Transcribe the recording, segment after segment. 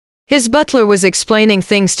His butler was explaining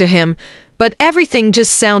things to him, but everything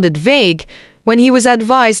just sounded vague. When he was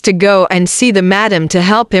advised to go and see the madam to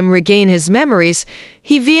help him regain his memories,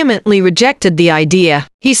 he vehemently rejected the idea.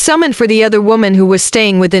 He summoned for the other woman who was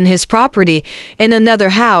staying within his property in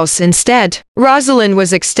another house instead. Rosalind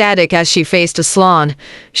was ecstatic as she faced Aslan.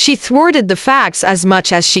 She thwarted the facts as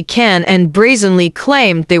much as she can and brazenly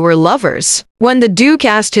claimed they were lovers. When the Duke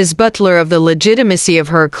asked his butler of the legitimacy of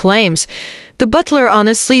her claims, the butler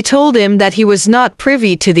honestly told him that he was not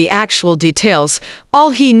privy to the actual details.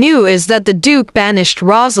 All he knew is that the Duke banished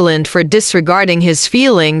Rosalind for disregarding his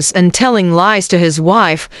feelings and telling lies to his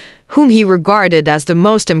wife, whom he regarded as the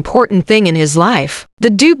most important thing in his life.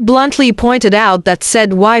 The Duke bluntly pointed out that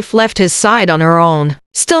said wife left his side on her own.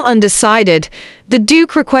 Still undecided, the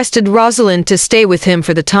Duke requested Rosalind to stay with him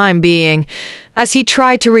for the time being, as he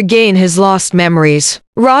tried to regain his lost memories.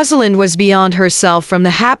 Rosalind was beyond herself from the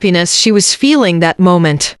happiness she was feeling that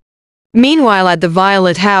moment. Meanwhile at the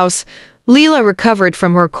Violet House, Leela recovered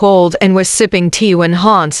from her cold and was sipping tea when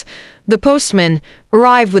Hans, the postman,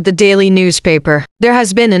 arrived with the daily newspaper. There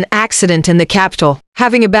has been an accident in the capital.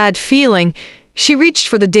 Having a bad feeling, she reached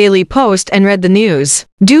for the Daily Post and read the news.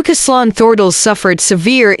 Duke Aslan Thordal suffered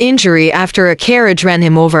severe injury after a carriage ran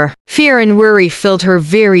him over. Fear and worry filled her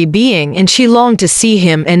very being, and she longed to see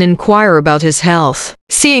him and inquire about his health.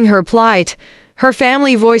 Seeing her plight, her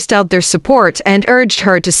family voiced out their support and urged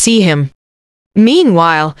her to see him.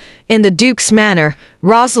 Meanwhile, in the Duke's manor,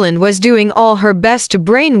 Rosalind was doing all her best to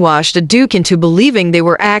brainwash the Duke into believing they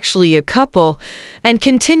were actually a couple, and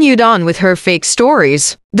continued on with her fake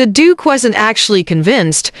stories. The Duke wasn't actually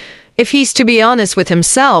convinced. If he's to be honest with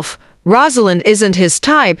himself, Rosalind isn't his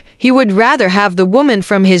type. He would rather have the woman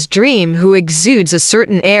from his dream who exudes a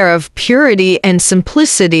certain air of purity and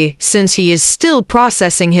simplicity. Since he is still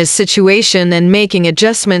processing his situation and making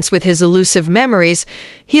adjustments with his elusive memories,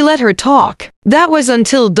 he let her talk. That was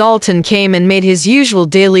until Dalton came and made his usual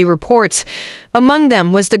daily reports. Among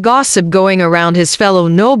them was the gossip going around his fellow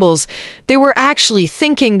nobles. They were actually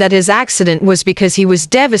thinking that his accident was because he was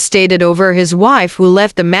devastated over his wife who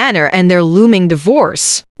left the manor and their looming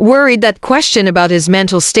divorce. Worried that question about his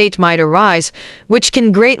mental state might arise, which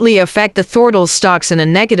can greatly affect the Thordal stocks in a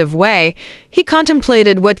negative way, he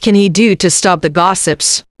contemplated what can he do to stop the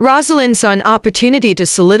gossips. Rosalind saw an opportunity to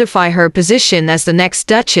solidify her position as the next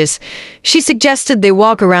Duchess. She suggested they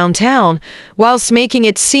walk around town, whilst making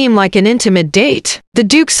it seem like an intimate date. The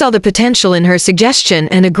Duke saw the potential in her suggestion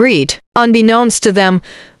and agreed. Unbeknownst to them,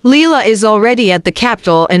 Leela is already at the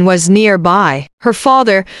capital and was nearby. Her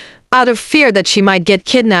father, out of fear that she might get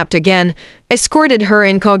kidnapped again, escorted her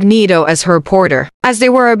incognito as her porter. As they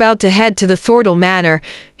were about to head to the Thordal manor,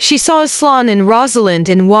 she saw Aslan and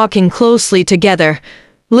Rosalind walking closely together.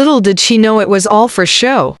 Little did she know it was all for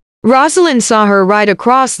show. Rosalind saw her ride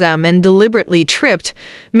across them and deliberately tripped,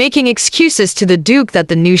 making excuses to the Duke that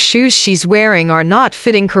the new shoes she's wearing are not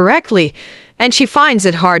fitting correctly, and she finds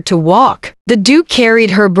it hard to walk. The Duke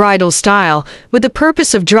carried her bridal style, with the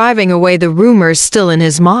purpose of driving away the rumors still in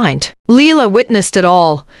his mind. Leela witnessed it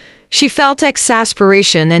all. She felt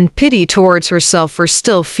exasperation and pity towards herself for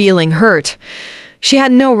still feeling hurt. She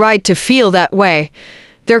had no right to feel that way.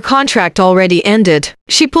 Their contract already ended.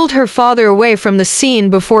 She pulled her father away from the scene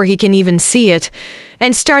before he can even see it,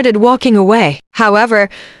 and started walking away. However,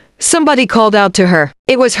 somebody called out to her.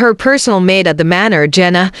 It was her personal maid at the manor,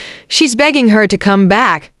 Jenna. She's begging her to come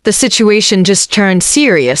back. The situation just turned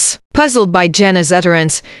serious. Puzzled by Jenna's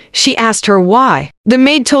utterance, she asked her why. The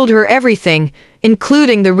maid told her everything,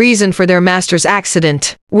 including the reason for their master's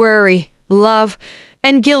accident. Worry, love,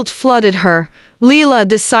 and guilt flooded her. Leela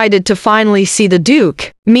decided to finally see the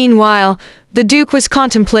Duke. Meanwhile, the Duke was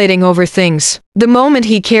contemplating over things. The moment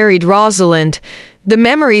he carried Rosalind, the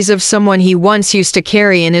memories of someone he once used to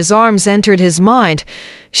carry in his arms entered his mind.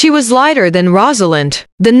 She was lighter than Rosalind.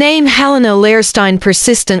 The name Helena Laerstein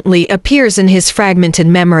persistently appears in his fragmented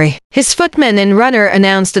memory. His footman and runner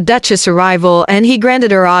announced the Duchess' arrival, and he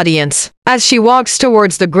granted her audience. As she walks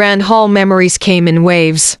towards the grand hall, memories came in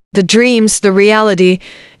waves. The dreams, the reality,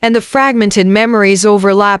 and the fragmented memories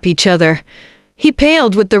overlap each other. He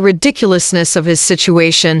paled with the ridiculousness of his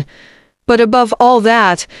situation. But above all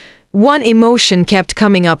that, one emotion kept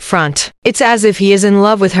coming up front. It's as if he is in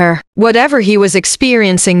love with her. Whatever he was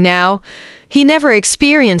experiencing now, he never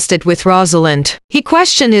experienced it with Rosalind. He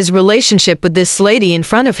questioned his relationship with this lady in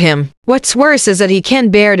front of him. What's worse is that he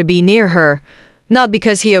can't bear to be near her. Not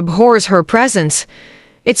because he abhors her presence.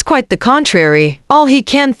 It's quite the contrary. All he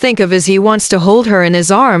can think of is he wants to hold her in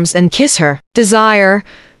his arms and kiss her. Desire,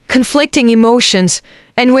 conflicting emotions,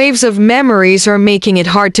 and waves of memories are making it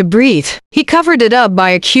hard to breathe. He covered it up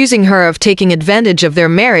by accusing her of taking advantage of their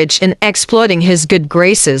marriage and exploiting his good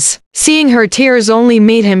graces. Seeing her tears only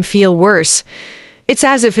made him feel worse. It's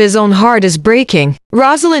as if his own heart is breaking.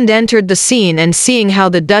 Rosalind entered the scene and seeing how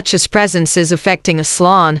the Duchess' presence is affecting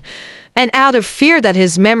Aslan, and out of fear that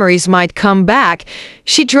his memories might come back,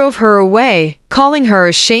 she drove her away, calling her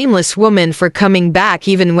a shameless woman for coming back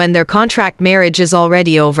even when their contract marriage is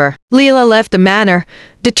already over. Leela left the manor,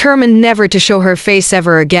 determined never to show her face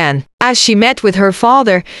ever again. As she met with her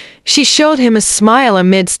father, she showed him a smile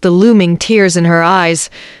amidst the looming tears in her eyes.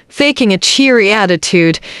 Faking a cheery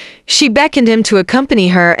attitude, she beckoned him to accompany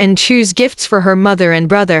her and choose gifts for her mother and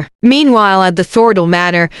brother. Meanwhile, at the Thordal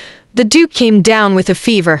Manor, the Duke came down with a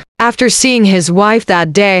fever. After seeing his wife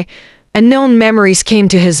that day, unknown memories came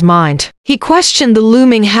to his mind. He questioned the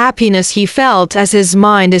looming happiness he felt as his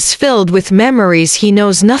mind is filled with memories he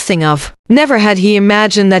knows nothing of. Never had he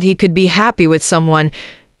imagined that he could be happy with someone,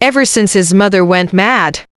 ever since his mother went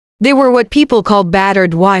mad. They were what people called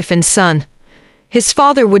battered wife and son. His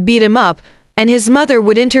father would beat him up, and his mother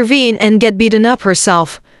would intervene and get beaten up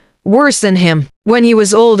herself. Worse than him. When he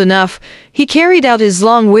was old enough, he carried out his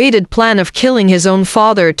long-awaited plan of killing his own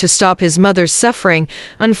father to stop his mother's suffering.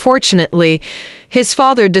 Unfortunately, his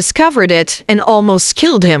father discovered it and almost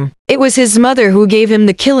killed him. It was his mother who gave him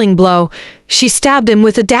the killing blow. She stabbed him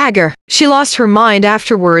with a dagger. She lost her mind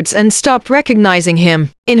afterwards and stopped recognizing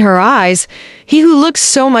him. In her eyes, he who looks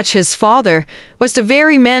so much his father was the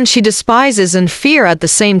very man she despises and fears at the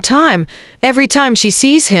same time. Every time she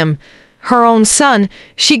sees him, her own son,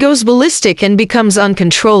 she goes ballistic and becomes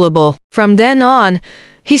uncontrollable. From then on,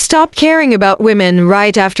 he stopped caring about women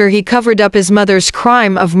right after he covered up his mother's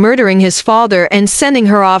crime of murdering his father and sending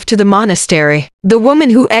her off to the monastery. The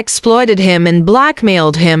woman who exploited him and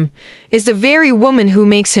blackmailed him is the very woman who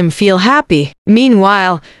makes him feel happy.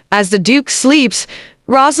 Meanwhile, as the Duke sleeps,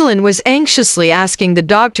 Rosalind was anxiously asking the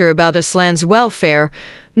doctor about Aslan's welfare,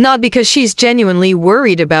 not because she's genuinely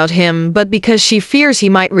worried about him, but because she fears he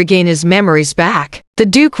might regain his memories back. The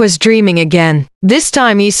Duke was dreaming again. This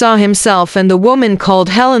time he saw himself and the woman called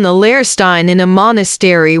Helena Laerstein in a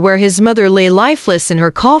monastery where his mother lay lifeless in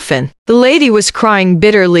her coffin. The lady was crying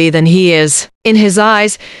bitterly than he is. In his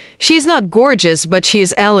eyes, she's not gorgeous, but she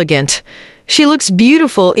is elegant. She looks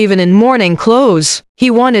beautiful even in mourning clothes. He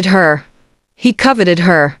wanted her. He coveted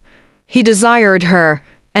her. He desired her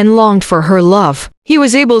and longed for her love. He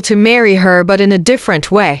was able to marry her, but in a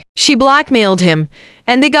different way. She blackmailed him,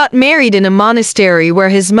 and they got married in a monastery where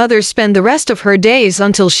his mother spent the rest of her days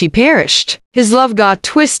until she perished. His love got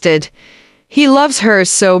twisted. He loves her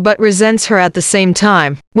so but resents her at the same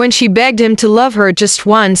time. When she begged him to love her just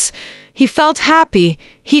once, he felt happy.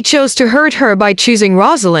 He chose to hurt her by choosing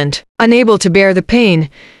Rosalind. Unable to bear the pain,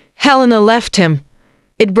 Helena left him.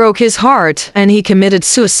 It broke his heart, and he committed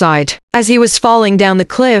suicide. As he was falling down the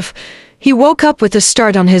cliff, he woke up with a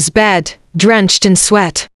start on his bed, drenched in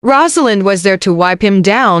sweat. Rosalind was there to wipe him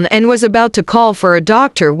down and was about to call for a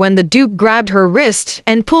doctor when the Duke grabbed her wrist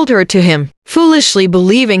and pulled her to him. Foolishly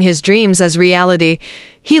believing his dreams as reality,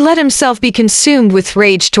 he let himself be consumed with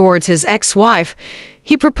rage towards his ex-wife.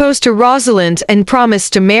 He proposed to Rosalind and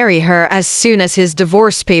promised to marry her as soon as his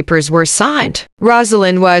divorce papers were signed.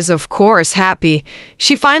 Rosalind was, of course, happy.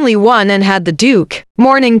 She finally won and had the Duke.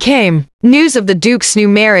 Morning came. News of the Duke's new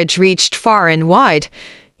marriage reached far and wide.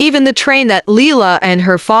 Even the train that Leela and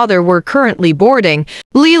her father were currently boarding.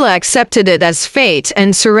 Leela accepted it as fate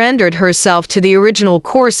and surrendered herself to the original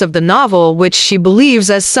course of the novel, which she believes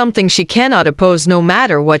as something she cannot oppose no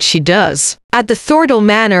matter what she does. At the Thordal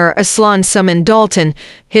Manor, Aslan summoned Dalton,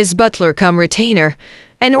 his butler cum retainer,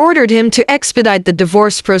 and ordered him to expedite the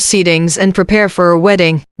divorce proceedings and prepare for a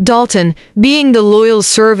wedding. Dalton, being the loyal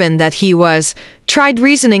servant that he was, tried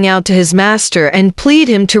reasoning out to his master and plead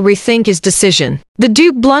him to rethink his decision. The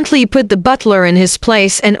Duke bluntly put the butler in his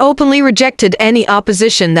place and openly rejected any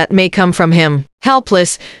opposition that may come from him.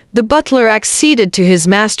 Helpless, the butler acceded to his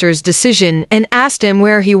master's decision and asked him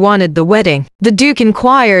where he wanted the wedding. The Duke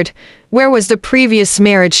inquired where was the previous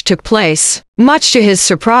marriage took place. Much to his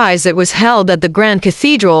surprise, it was held at the Grand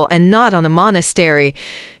Cathedral and not on a monastery.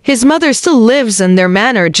 His mother still lives, and their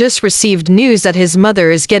manor just received news that his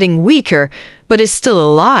mother is getting weaker, but is still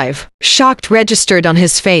alive. Shocked registered on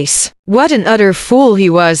his face. What an utter fool he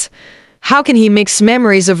was. How can he mix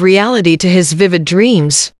memories of reality to his vivid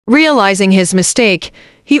dreams? Realizing his mistake,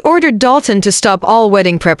 he ordered Dalton to stop all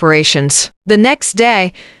wedding preparations. The next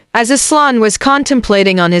day, As Aslan was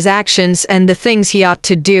contemplating on his actions and the things he ought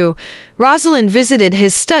to do, Rosalind visited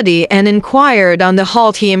his study and inquired on the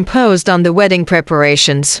halt he imposed on the wedding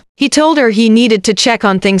preparations. He told her he needed to check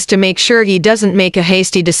on things to make sure he doesn't make a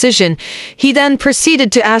hasty decision. He then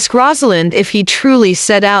proceeded to ask Rosalind if he truly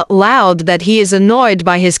said out loud that he is annoyed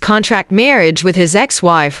by his contract marriage with his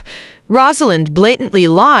ex-wife. Rosalind blatantly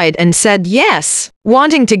lied and said yes.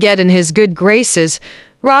 Wanting to get in his good graces,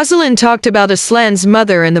 Rosalind talked about Aslan's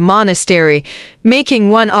mother in the monastery,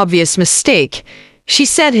 making one obvious mistake. She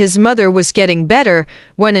said his mother was getting better,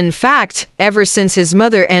 when in fact, ever since his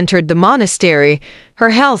mother entered the monastery,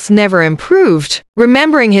 her health never improved.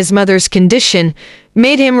 Remembering his mother's condition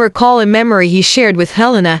made him recall a memory he shared with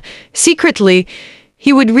Helena. Secretly,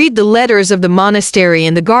 he would read the letters of the monastery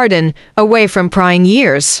in the garden, away from prying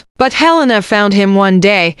ears. But Helena found him one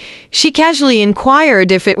day. She casually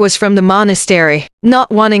inquired if it was from the monastery. Not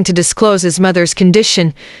wanting to disclose his mother's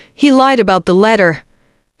condition, he lied about the letter,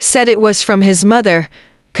 said it was from his mother,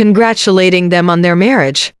 congratulating them on their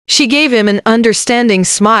marriage. She gave him an understanding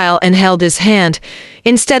smile and held his hand.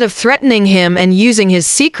 Instead of threatening him and using his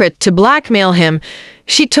secret to blackmail him,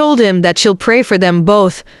 she told him that she'll pray for them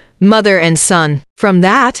both, mother and son. From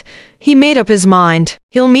that, he made up his mind.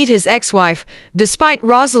 He'll meet his ex-wife. Despite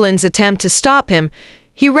Rosalind's attempt to stop him,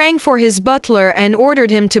 he rang for his butler and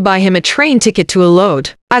ordered him to buy him a train ticket to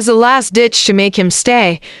Alode. As a last ditch to make him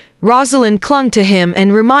stay, Rosalind clung to him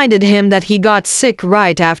and reminded him that he got sick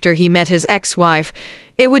right after he met his ex-wife.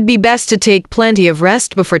 It would be best to take plenty of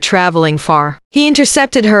rest before traveling far. He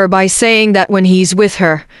intercepted her by saying that when he's with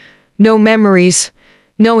her, no memories,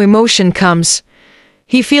 no emotion comes.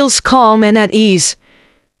 He feels calm and at ease.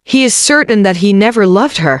 He is certain that he never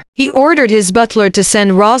loved her. He ordered his butler to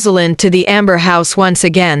send Rosalind to the Amber House once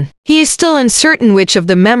again. He is still uncertain which of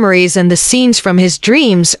the memories and the scenes from his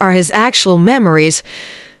dreams are his actual memories,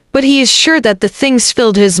 but he is sure that the things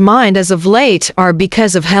filled his mind as of late are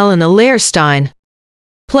because of Helena Learstein.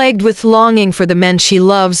 Plagued with longing for the men she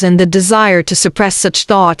loves and the desire to suppress such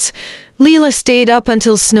thoughts, Leela stayed up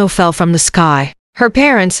until snow fell from the sky. Her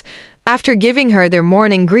parents, after giving her their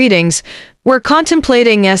morning greetings, were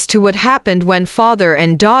contemplating as to what happened when father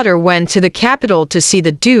and daughter went to the capital to see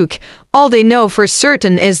the Duke. All they know for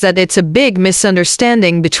certain is that it's a big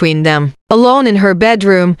misunderstanding between them. Alone in her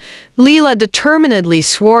bedroom, Leela determinedly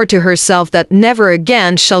swore to herself that never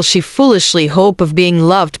again shall she foolishly hope of being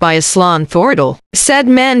loved by Aslan Thordal. Said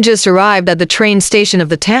man just arrived at the train station of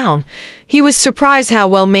the town. He was surprised how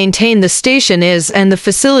well maintained the station is and the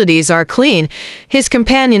facilities are clean. His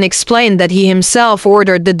companion explained that he himself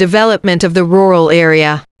ordered the development of the rural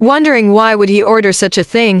area. Wondering why would he order such a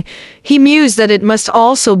thing, he mused that it must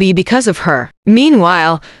also be because of her.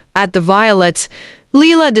 Meanwhile, at the Violets,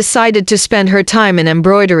 Leela decided to spend her time in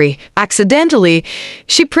embroidery. Accidentally,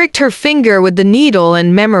 she pricked her finger with the needle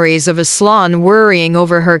and memories of Aslan worrying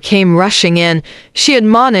over her came rushing in. She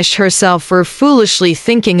admonished herself for foolishly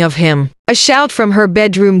thinking of him. A shout from her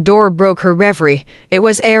bedroom door broke her reverie. It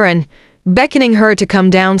was Aaron, beckoning her to come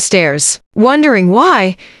downstairs. Wondering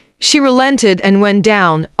why, she relented and went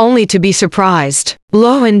down, only to be surprised.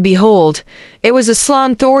 Lo and behold, it was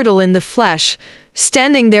Aslan Thordal in the flesh,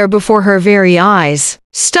 standing there before her very eyes.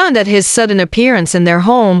 Stunned at his sudden appearance in their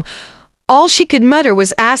home, all she could mutter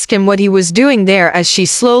was ask him what he was doing there as she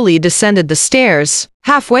slowly descended the stairs.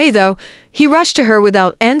 Halfway though, he rushed to her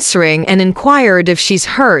without answering and inquired if she's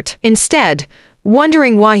hurt. Instead,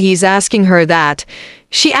 wondering why he's asking her that,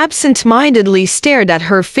 she absent-mindedly stared at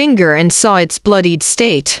her finger and saw its bloodied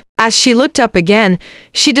state. As she looked up again,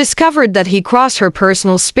 she discovered that he crossed her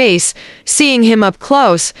personal space. Seeing him up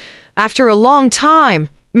close, after a long time,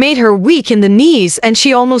 made her weak in the knees and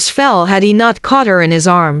she almost fell had he not caught her in his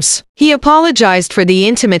arms. He apologized for the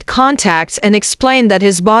intimate contact and explained that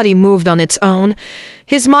his body moved on its own.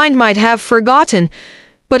 His mind might have forgotten,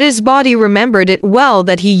 but his body remembered it well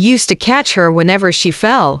that he used to catch her whenever she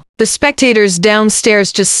fell. The spectators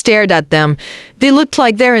downstairs just stared at them. They looked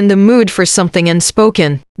like they're in the mood for something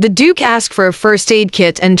unspoken. The Duke asked for a first aid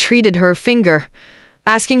kit and treated her finger,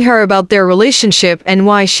 asking her about their relationship and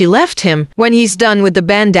why she left him. When he's done with the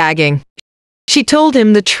bandagging, she told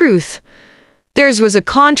him the truth. Theirs was a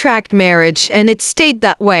contract marriage and it stayed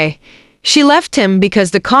that way. She left him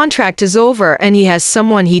because the contract is over and he has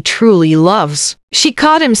someone he truly loves. She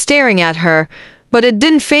caught him staring at her, but it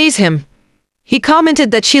didn't faze him. He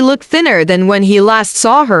commented that she looked thinner than when he last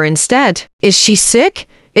saw her instead. Is she sick?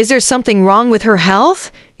 Is there something wrong with her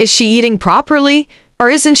health? Is she eating properly? Or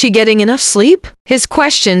isn't she getting enough sleep? His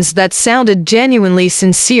questions that sounded genuinely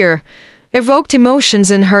sincere evoked emotions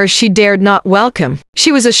in her she dared not welcome.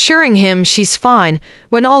 She was assuring him she's fine,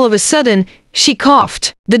 when all of a sudden, She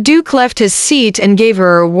coughed. The Duke left his seat and gave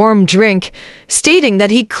her a warm drink, stating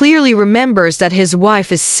that he clearly remembers that his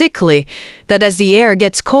wife is sickly, that as the air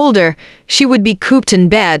gets colder, she would be cooped in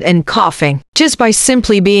bed and coughing. Just by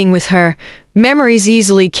simply being with her, memories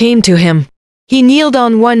easily came to him. He kneeled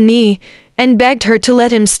on one knee and begged her to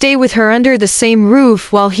let him stay with her under the same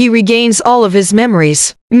roof while he regains all of his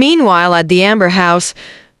memories. Meanwhile, at the Amber House,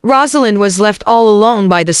 Rosalind was left all alone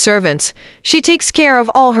by the servants. She takes care of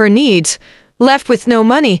all her needs. Left with no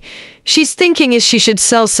money, she's thinking if she should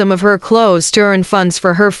sell some of her clothes to earn funds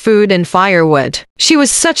for her food and firewood. She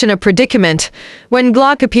was such in a predicament when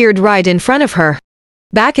Glock appeared right in front of her.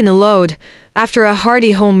 Back in the lode, after a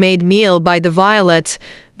hearty homemade meal by the Violets,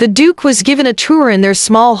 the Duke was given a tour in their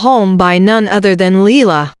small home by none other than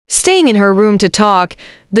Leela. Staying in her room to talk,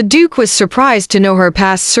 the Duke was surprised to know her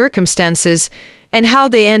past circumstances and how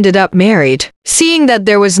they ended up married. Seeing that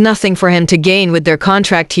there was nothing for him to gain with their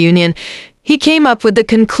contract union, he came up with the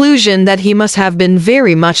conclusion that he must have been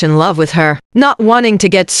very much in love with her. Not wanting to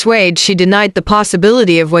get swayed, she denied the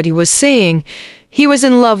possibility of what he was saying. He was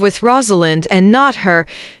in love with Rosalind and not her.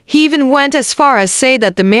 He even went as far as say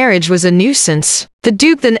that the marriage was a nuisance. The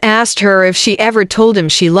Duke then asked her if she ever told him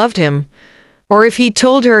she loved him, or if he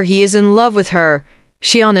told her he is in love with her.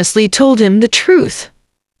 She honestly told him the truth.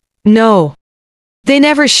 No. They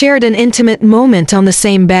never shared an intimate moment on the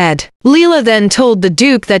same bed. Leela then told the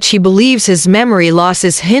Duke that she believes his memory loss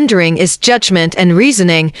is hindering his judgment and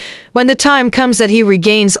reasoning. When the time comes that he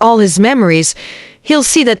regains all his memories, he'll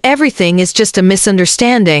see that everything is just a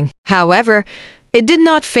misunderstanding. However, it did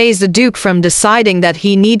not faze the Duke from deciding that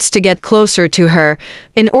he needs to get closer to her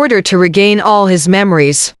in order to regain all his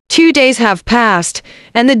memories. 2 days have passed,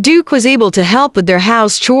 and the Duke was able to help with their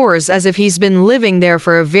house chores as if he's been living there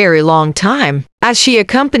for a very long time. As she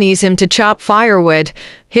accompanies him to chop firewood,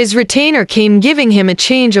 his retainer came giving him a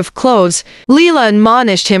change of clothes. Leela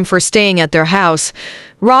admonished him for staying at their house.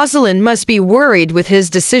 Rosalind must be worried with his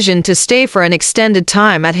decision to stay for an extended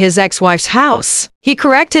time at his ex-wife's house. He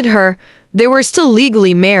corrected her. They were still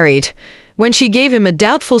legally married. When she gave him a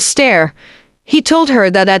doubtful stare, he told her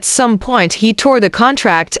that at some point he tore the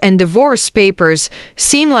contract and divorce papers.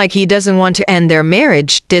 Seemed like he doesn't want to end their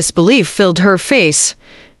marriage. Disbelief filled her face.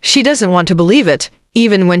 She doesn't want to believe it,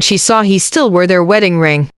 even when she saw he still wore their wedding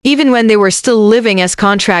ring. Even when they were still living as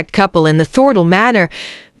contract couple in the Thordle Manor,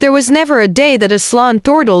 there was never a day that Aslan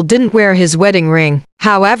Thordle didn't wear his wedding ring.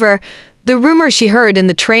 However, the rumor she heard in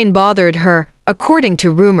the train bothered her. According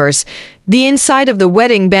to rumors, the inside of the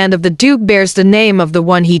wedding band of the Duke bears the name of the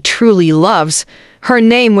one he truly loves. Her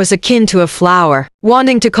name was akin to a flower.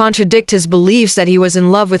 Wanting to contradict his beliefs that he was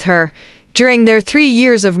in love with her, during their 3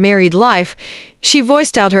 years of married life, she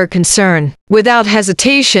voiced out her concern. Without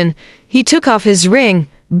hesitation, he took off his ring,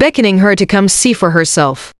 beckoning her to come see for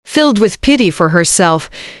herself. Filled with pity for herself,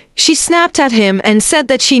 she snapped at him and said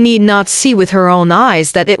that she need not see with her own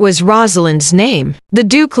eyes that it was Rosalind's name. The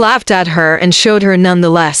Duke laughed at her and showed her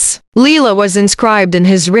nonetheless. Leela was inscribed in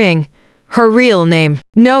his ring, her real name.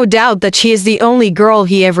 No doubt that she is the only girl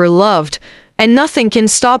he ever loved, and nothing can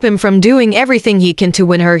stop him from doing everything he can to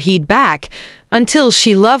win her heat back, until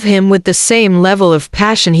she love him with the same level of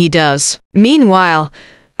passion he does. Meanwhile,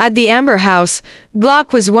 at the Amber House,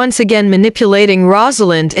 Glock was once again manipulating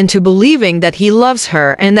Rosalind into believing that he loves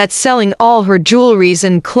her and that selling all her jewelries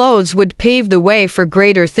and clothes would pave the way for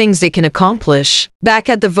greater things they can accomplish. Back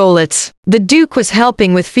at the Volets, the Duke was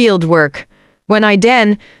helping with field work. When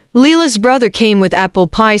Iden, Leela's brother, came with apple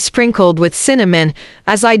pie sprinkled with cinnamon,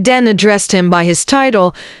 as Iden addressed him by his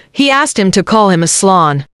title, he asked him to call him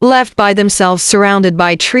Aslan. Left by themselves surrounded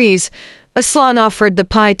by trees, Aslan offered the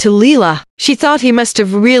pie to Leela. She thought he must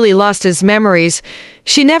have really lost his memories.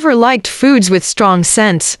 She never liked foods with strong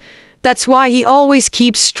scents. That's why he always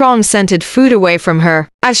keeps strong-scented food away from her.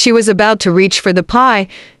 As she was about to reach for the pie,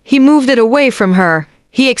 he moved it away from her.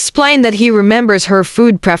 He explained that he remembers her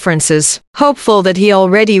food preferences. Hopeful that he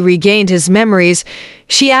already regained his memories,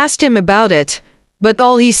 she asked him about it, but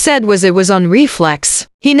all he said was it was on reflex.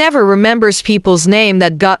 He never remembers people's name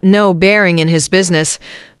that got no bearing in his business,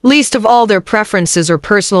 least of all their preferences or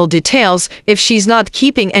personal details. If she's not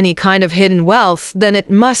keeping any kind of hidden wealth, then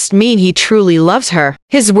it must mean he truly loves her.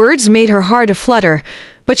 His words made her heart aflutter,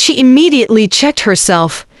 but she immediately checked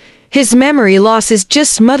herself. His memory loss is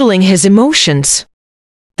just muddling his emotions.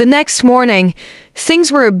 The next morning,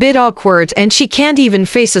 things were a bit awkward and she can't even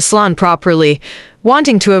face Aslan properly.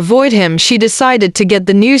 Wanting to avoid him, she decided to get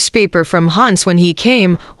the newspaper from Hans when he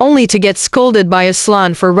came, only to get scolded by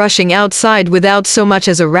Aslan for rushing outside without so much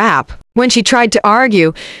as a wrap. When she tried to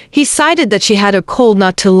argue, he cited that she had a cold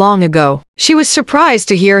not too long ago. She was surprised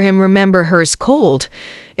to hear him remember hers cold.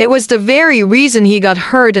 It was the very reason he got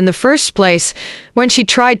hurt in the first place. When she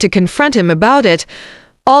tried to confront him about it,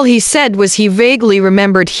 all he said was he vaguely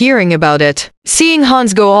remembered hearing about it. Seeing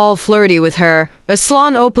Hans go all flirty with her,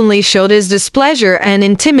 Aslan openly showed his displeasure and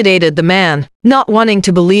intimidated the man. Not wanting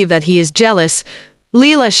to believe that he is jealous,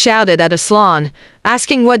 Leela shouted at Aslan,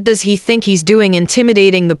 asking what does he think he's doing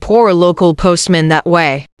intimidating the poor local postman that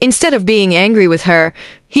way. Instead of being angry with her,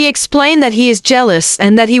 he explained that he is jealous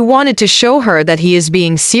and that he wanted to show her that he is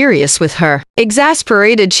being serious with her.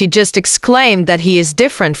 Exasperated, she just exclaimed that he is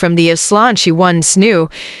different from the Aslan she once knew.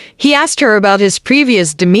 He asked her about his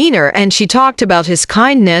previous demeanor and she talked about his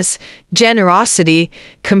kindness, generosity,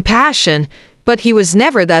 compassion, but he was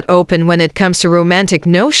never that open when it comes to romantic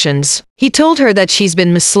notions. He told her that she's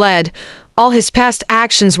been misled. All his past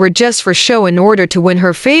actions were just for show in order to win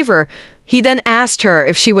her favor. He then asked her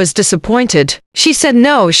if she was disappointed. She said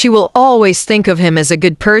no, she will always think of him as a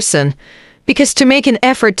good person. Because to make an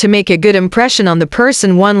effort to make a good impression on the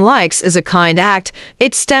person one likes is a kind act.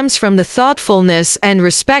 It stems from the thoughtfulness and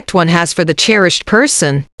respect one has for the cherished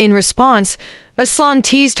person. In response, Aslan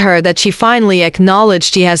teased her that she finally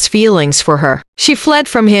acknowledged he has feelings for her. She fled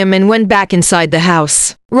from him and went back inside the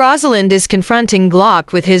house. Rosalind is confronting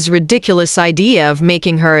Glock with his ridiculous idea of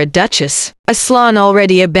making her a duchess. Aslan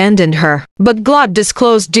already abandoned her, but Glock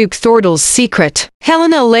disclosed Duke Thordal's secret.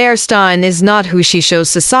 Helena Laerstein is not who she shows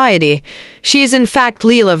society. She is in fact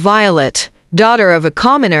Leela Violet, daughter of a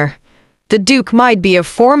commoner. The Duke might be a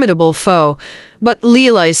formidable foe, but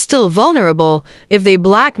Leela is still vulnerable. If they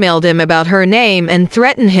blackmailed him about her name and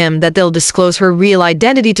threaten him that they'll disclose her real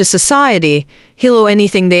identity to society, he'll owe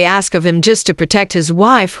anything they ask of him just to protect his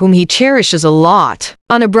wife, whom he cherishes a lot.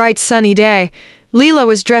 On a bright sunny day, Leela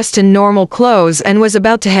was dressed in normal clothes and was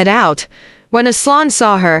about to head out. When Aslan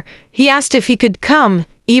saw her, he asked if he could come,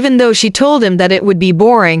 even though she told him that it would be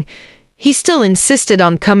boring. He still insisted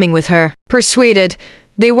on coming with her. Persuaded,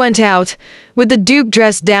 they went out, with the Duke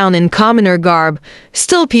dressed down in commoner garb.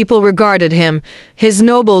 Still people regarded him, his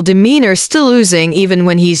noble demeanor still oozing even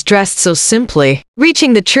when he's dressed so simply.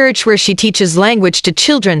 Reaching the church where she teaches language to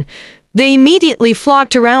children, they immediately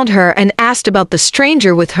flocked around her and asked about the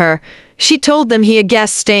stranger with her. She told them he a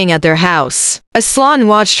guest staying at their house. Aslan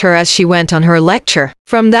watched her as she went on her lecture.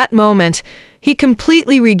 From that moment, he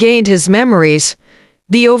completely regained his memories.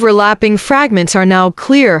 The overlapping fragments are now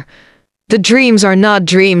clear. The dreams are not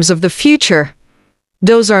dreams of the future.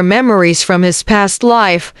 Those are memories from his past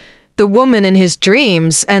life. The woman in his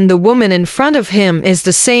dreams and the woman in front of him is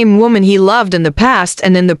the same woman he loved in the past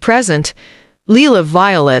and in the present, Leela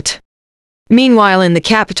Violet. Meanwhile in the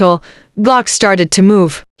capital, Glock started to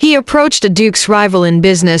move. He approached the Duke's rival in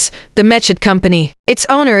business, the Mistress Company. Its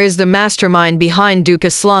owner is the mastermind behind Duke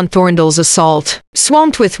Aslan Thorndal's assault.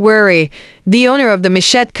 Swamped with worry, the owner of the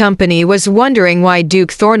Mistress Company was wondering why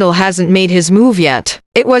Duke Thorndal hasn't made his move yet.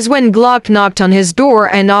 It was when Glock knocked on his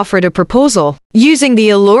door and offered a proposal. Using the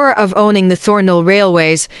allure of owning the Thorndal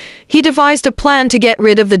Railways, he devised a plan to get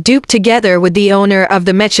rid of the Duke together with the owner of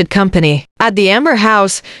the Mistress Company. At the Amber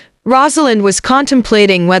House, Rosalind was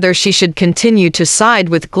contemplating whether she should continue to side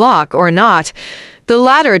with Glock or not. The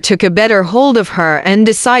latter took a better hold of her and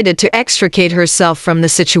decided to extricate herself from the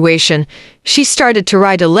situation. She started to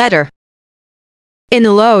write a letter. In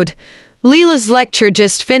the load, Leela's lecture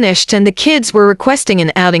just finished and the kids were requesting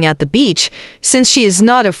an outing at the beach. Since she is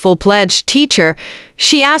not a full-fledged teacher,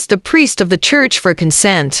 she asked the priest of the church for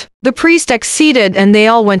consent. The priest acceded and they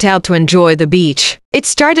all went out to enjoy the beach. It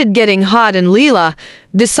started getting hot and Leela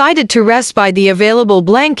decided to rest by the available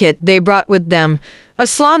blanket they brought with them.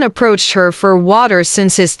 Aslan approached her for water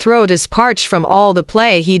since his throat is parched from all the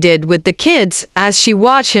play he did with the kids. As she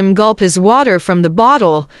watched him gulp his water from the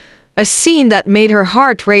bottle, a scene that made her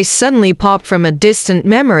heart race suddenly popped from a distant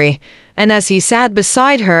memory, and as he sat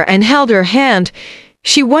beside her and held her hand,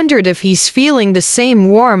 she wondered if he's feeling the same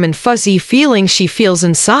warm and fuzzy feeling she feels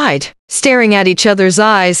inside. Staring at each other's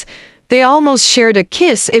eyes, they almost shared a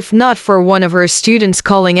kiss if not for one of her students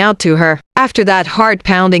calling out to her. After that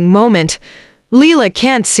heart-pounding moment, Leela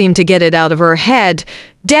can't seem to get it out of her head.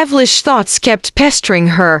 Devilish thoughts kept pestering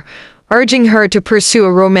her, urging her to pursue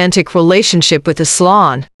a romantic relationship with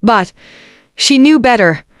Aslan. But she knew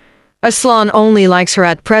better. Aslan only likes her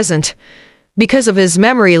at present. Because of his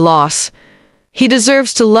memory loss, he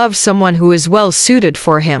deserves to love someone who is well suited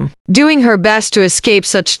for him. Doing her best to escape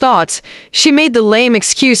such thoughts, she made the lame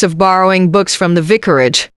excuse of borrowing books from the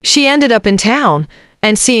vicarage. She ended up in town,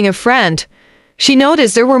 and seeing a friend. She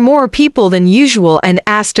noticed there were more people than usual and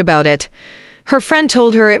asked about it. Her friend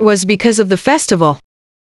told her it was because of the festival.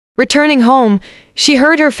 Returning home, she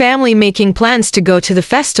heard her family making plans to go to the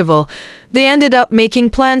festival. They ended up making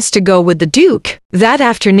plans to go with the Duke. That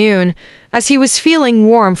afternoon, as he was feeling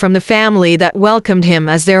warm from the family that welcomed him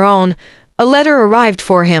as their own, a letter arrived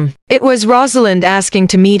for him. It was Rosalind asking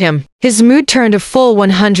to meet him. His mood turned a full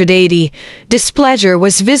 180. Displeasure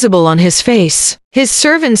was visible on his face. His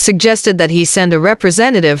servants suggested that he send a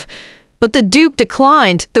representative, but the Duke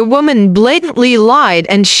declined. The woman blatantly lied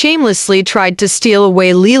and shamelessly tried to steal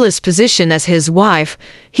away Leela's position as his wife.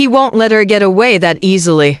 He won't let her get away that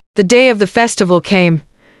easily. The day of the festival came.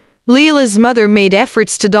 Leela's mother made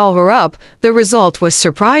efforts to doll her up. The result was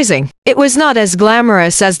surprising. It was not as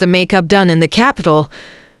glamorous as the makeup done in the capital,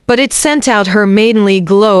 but it sent out her maidenly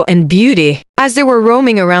glow and beauty. As they were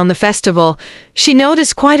roaming around the festival, she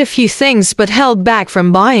noticed quite a few things but held back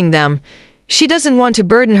from buying them. She doesn't want to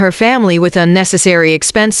burden her family with unnecessary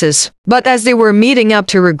expenses. But as they were meeting up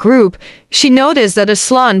to regroup, she noticed that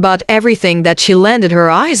Aslan bought everything that she landed her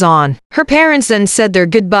eyes on. Her parents then said their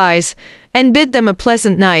goodbyes and bid them a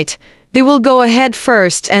pleasant night. They will go ahead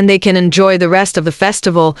first and they can enjoy the rest of the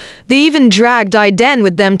festival. They even dragged Aiden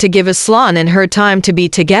with them to give Aslan and her time to be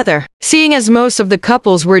together. Seeing as most of the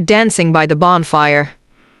couples were dancing by the bonfire,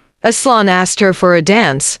 Aslan asked her for a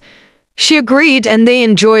dance. She agreed and they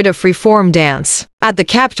enjoyed a free-form dance. At the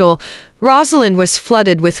capital, Rosalind was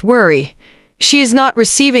flooded with worry. She is not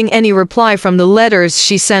receiving any reply from the letters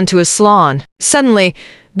she sent to Aslan. Suddenly,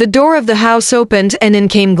 the door of the house opened and in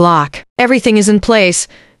came Glock. Everything is in place.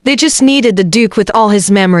 They just needed the Duke with all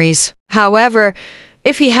his memories. However,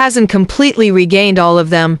 if he hasn't completely regained all of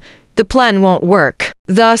them, the plan won't work.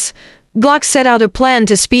 Thus, Glock set out a plan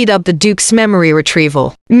to speed up the Duke's memory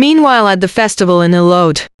retrieval. Meanwhile at the festival in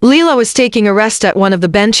Elode, Leela was taking a rest at one of the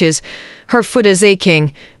benches. Her foot is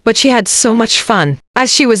aching, but she had so much fun.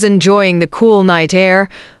 As she was enjoying the cool night air,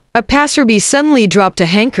 a passerby suddenly dropped a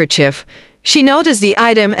handkerchief. She noticed the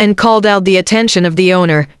item and called out the attention of the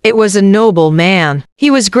owner. It was a noble man.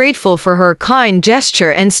 He was grateful for her kind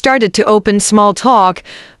gesture and started to open small talk,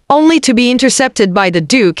 only to be intercepted by the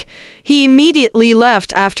Duke. He immediately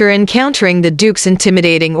left after encountering the Duke's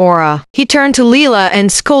intimidating aura. He turned to Leela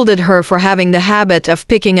and scolded her for having the habit of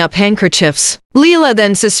picking up handkerchiefs. Leela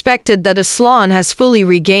then suspected that Aslan has fully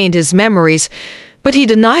regained his memories, but he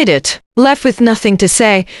denied it. Left with nothing to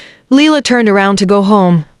say, Leela turned around to go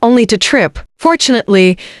home, only to trip.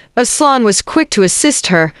 Fortunately, Aslan was quick to assist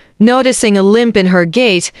her. Noticing a limp in her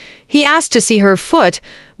gait, he asked to see her foot.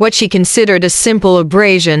 What she considered a simple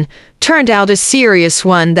abrasion turned out a serious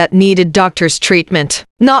one that needed doctor's treatment.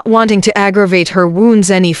 Not wanting to aggravate her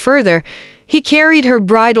wounds any further, he carried her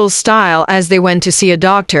bridal style as they went to see a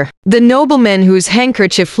doctor. The nobleman whose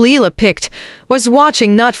handkerchief Leela picked was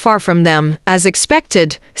watching not far from them, as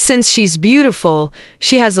expected. Since she's beautiful,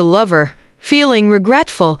 she has a lover. Feeling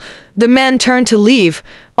regretful, the man turned to leave,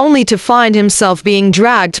 only to find himself being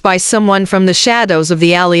dragged by someone from the shadows of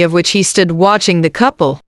the alley of which he stood watching the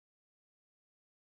couple.